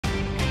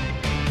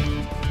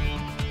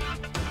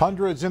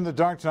Hundreds in the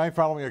dark tonight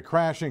following a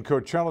crash in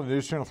Coachella.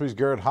 News Channel 3's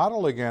Garrett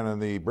Hoddle again in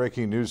the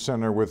breaking news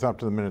center with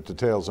up-to-the-minute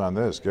details on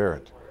this.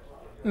 Garrett.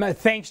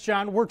 Thanks,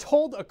 John. We're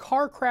told a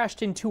car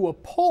crashed into a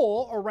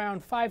pole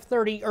around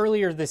 5:30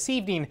 earlier this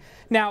evening.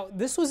 Now,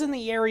 this was in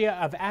the area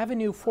of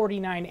Avenue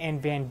 49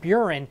 and Van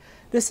Buren.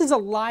 This is a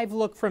live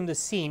look from the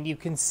scene. You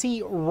can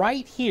see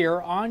right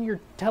here on your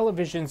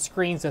television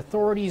screens,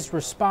 authorities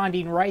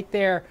responding right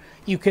there.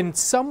 You can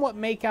somewhat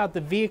make out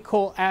the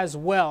vehicle as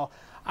well.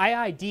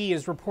 IID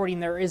is reporting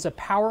there is a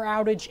power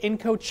outage in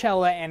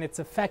Coachella and it's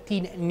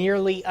affecting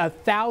nearly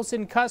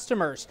 1,000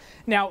 customers.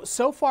 Now,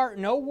 so far,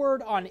 no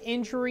word on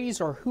injuries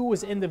or who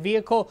was in the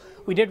vehicle.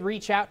 We did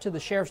reach out to the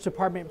Sheriff's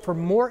Department for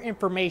more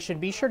information.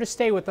 Be sure to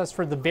stay with us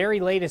for the very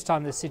latest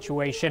on this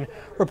situation.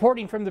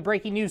 Reporting from the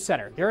Breaking News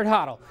Center, Garrett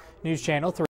Hoddle, News Channel 3.